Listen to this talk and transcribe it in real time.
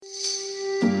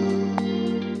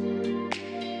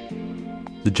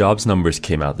The jobs numbers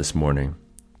came out this morning,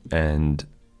 and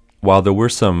while there were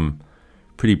some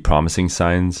pretty promising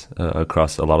signs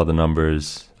across a lot of the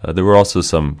numbers, there were also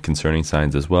some concerning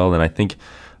signs as well. And I think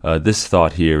this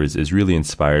thought here is really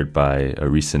inspired by a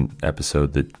recent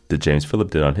episode that James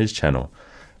Phillip did on his channel,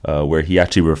 where he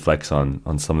actually reflects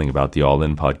on something about the All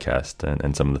In podcast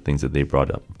and some of the things that they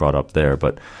brought up there.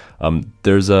 But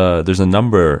there's a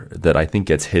number that I think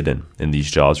gets hidden in these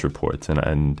jobs reports,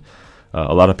 and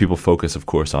a lot of people focus, of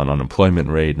course, on unemployment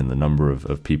rate and the number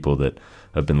of people that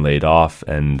have been laid off.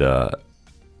 And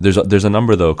there's a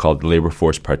number, though, called labor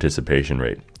force participation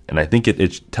rate. And I think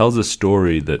it tells a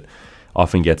story that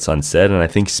often gets unsaid, and I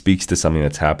think speaks to something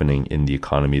that's happening in the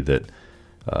economy that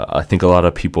I think a lot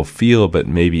of people feel, but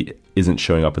maybe isn't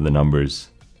showing up in the numbers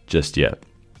just yet.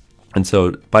 And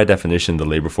so, by definition, the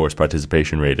labor force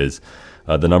participation rate is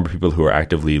the number of people who are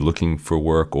actively looking for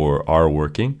work or are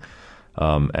working.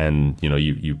 And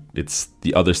it's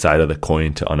the other side of the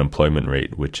coin to unemployment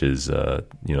rate, which is the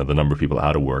number of people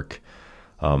out of work.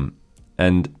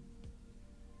 And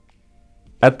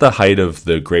at the height of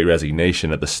the Great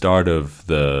Resignation, at the start of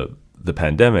the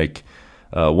pandemic,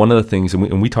 one of the things,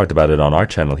 and we talked about it on our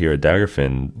channel here at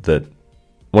Daggerfin, that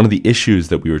one of the issues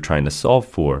that we were trying to solve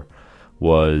for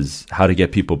was how to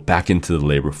get people back into the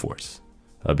labor force,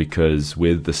 because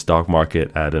with the stock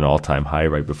market at an all-time high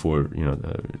right before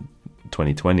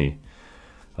 2020,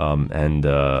 and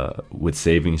with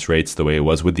savings rates the way it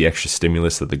was, with the extra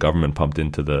stimulus that the government pumped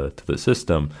into the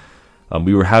system,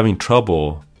 we were having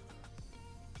trouble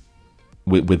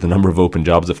with the number of open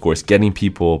jobs, of course, getting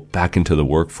people back into the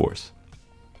workforce.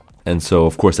 And so,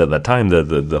 of course, at that time,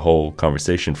 the whole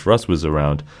conversation for us was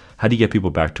around, how do you get people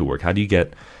back to work? How do you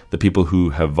get the people who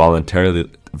have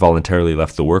voluntarily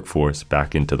left the workforce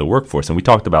back into the workforce? And we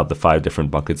talked about the 5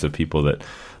 different buckets of people that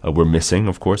were missing,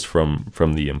 of course,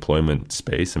 from the employment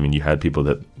space. I mean, you had people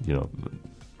that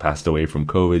passed away from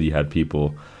COVID. You had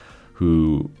people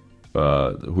who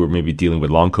were maybe dealing with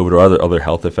long COVID or other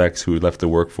health effects who left the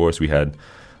workforce. We had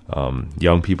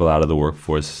young people out of the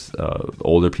workforce,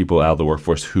 older people out of the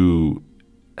workforce who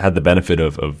had the benefit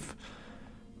of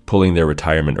pulling their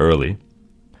retirement early.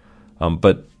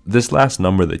 But this last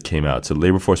number that came out, so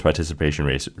labor force participation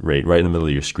rate right in the middle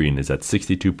of your screen, is at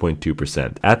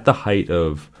 62.2%. At the height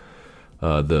of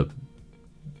the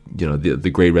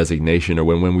Great Resignation, or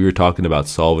when we were talking about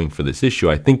solving for this issue,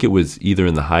 I think it was either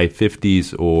in the high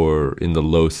 50s or in the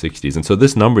low 60s. And so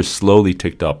this number slowly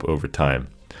ticked up over time,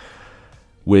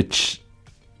 which,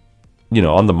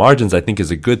 on the margins, I think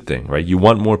is a good thing, right? You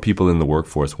want more people in the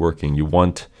workforce working. You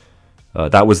want,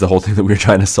 that was the whole thing that we were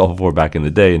trying to solve for back in the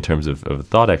day in terms of a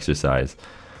thought exercise.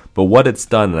 But what it's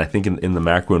done, and I think in the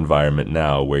macro environment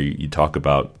now, where you talk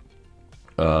about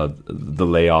the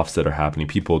layoffs that are happening,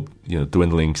 people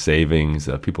dwindling savings,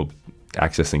 people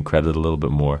accessing credit a little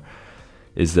bit more,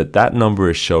 is that number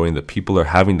is showing that people are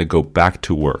having to go back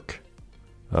to work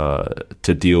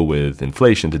to deal with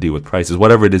inflation, to deal with prices,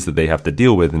 whatever it is that they have to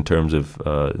deal with in terms of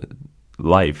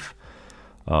life.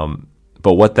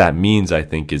 But what that means, I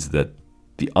think, is that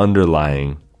the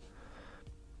underlying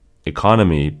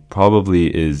economy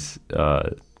probably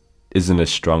isn't as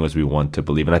strong as we want to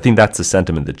believe. And I think that's the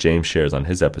sentiment that James shares on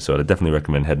his episode. I definitely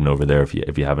recommend heading over there if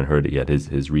you haven't heard it yet, his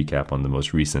recap on the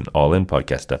most recent All In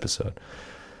podcast episode.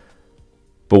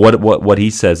 But what he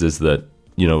says is that,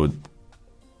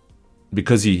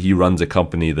 because he runs a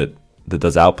company that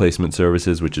does outplacement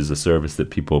services, which is a service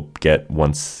that people get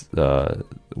once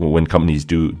when companies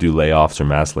do layoffs or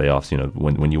mass layoffs.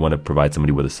 When you want to provide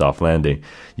somebody with a soft landing,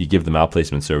 you give them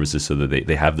outplacement services so that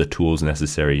they have the tools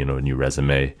necessary, a new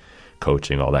resume,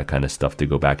 coaching, all that kind of stuff to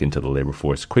go back into the labor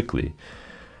force quickly.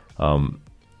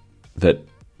 That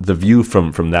the view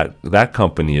from that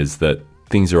company is that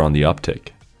things are on the uptick,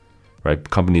 right?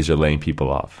 Companies are laying people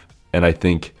off, and I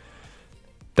think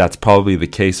that's probably the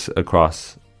case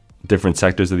across different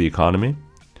sectors of the economy,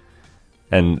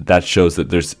 and that shows that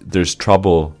there's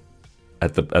trouble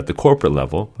at the corporate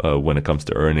level when it comes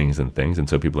to earnings and things, and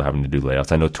so people are having to do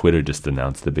layoffs. I know Twitter just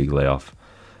announced a big layoff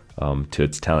to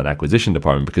its talent acquisition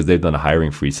department because they've done a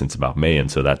hiring freeze since about May, and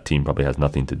so that team probably has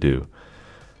nothing to do.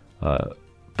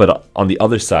 But on the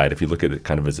other side, if you look at it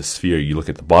kind of as a sphere, you look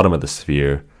at the bottom of the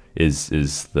sphere is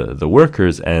the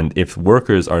workers, and if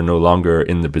workers are no longer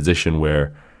in the position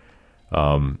where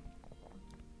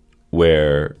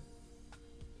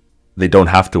they don't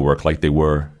have to work like they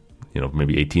were,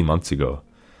 maybe 18 months ago,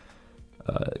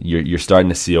 you're starting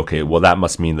to see, okay, well, that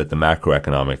must mean that the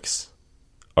macroeconomics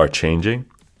are changing.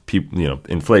 People,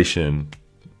 inflation,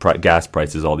 gas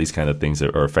prices, all these kind of things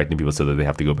are affecting people so that they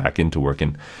have to go back into work.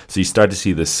 And so you start to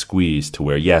see this squeeze to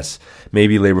where, yes,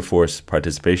 maybe labor force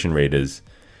participation rate is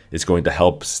going to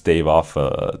help stave off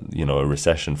a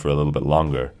recession for a little bit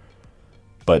longer.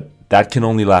 But that can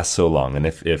only last so long. And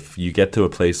if you get to a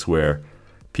place where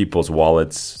people's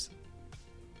wallets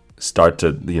start to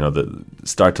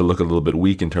look a little bit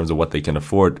weak in terms of what they can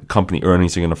afford, company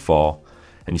earnings are going to fall,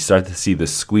 and you start to see the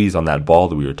squeeze on that ball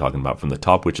that we were talking about from the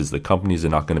top, which is the companies are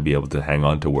not going to be able to hang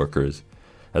on to workers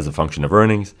as a function of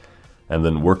earnings, and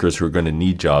then workers who are going to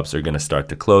need jobs are going to start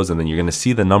to close, and then you're going to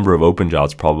see the number of open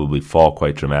jobs probably fall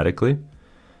quite dramatically.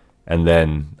 And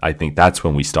then I think that's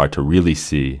when we start to really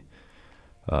see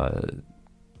the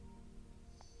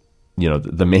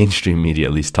mainstream media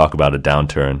at least talk about a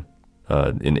downturn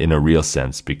in a real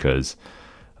sense, because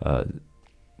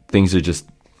things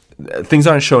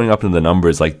aren't showing up in the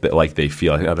numbers like they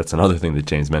feel. I think that's another thing that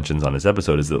James mentions on his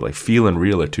episode, is that like feel and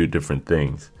real are two different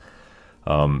things.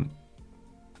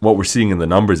 What we're seeing in the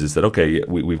numbers is that, okay,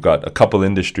 we've got a couple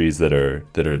industries that are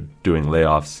doing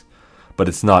layoffs, but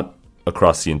it's not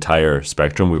across the entire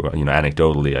spectrum.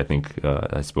 Anecdotally, I think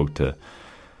I spoke to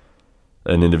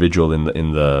an individual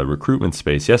in the recruitment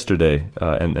space yesterday,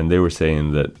 and they were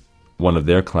saying that one of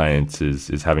their clients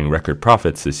is having record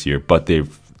profits this year, but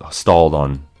they've stalled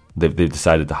on. They've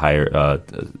decided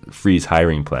to freeze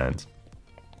hiring plans.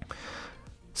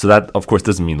 So that, of course,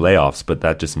 doesn't mean layoffs, but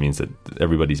that just means that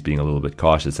everybody's being a little bit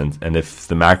cautious. And if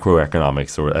the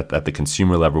macroeconomics or at the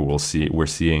consumer level, we're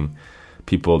seeing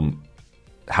people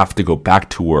have to go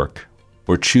back to work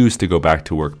or choose to go back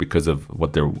to work because of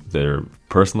what their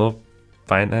personal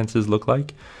finances look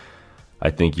like, I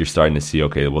think you're starting to see,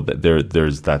 okay, well,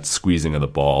 there's that squeezing of the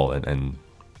ball, and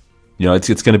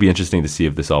it's going to be interesting to see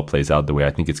if this all plays out the way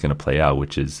I think it's going to play out,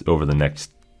 which is over the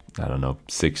next,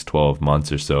 6-12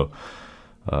 months or so,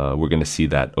 we're going to see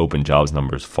that open jobs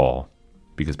numbers fall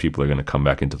because people are going to come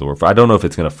back into the workforce. I don't know if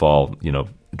it's going to fall,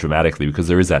 dramatically, because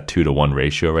there is that 2-to-1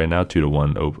 ratio right now,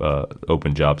 2-to-1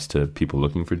 open jobs to people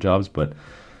looking for jobs, but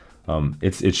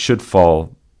it should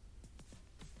fall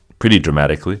pretty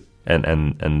dramatically, and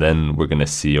then we're going to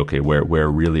see, okay, where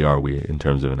really are we in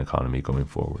terms of an economy going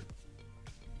forward.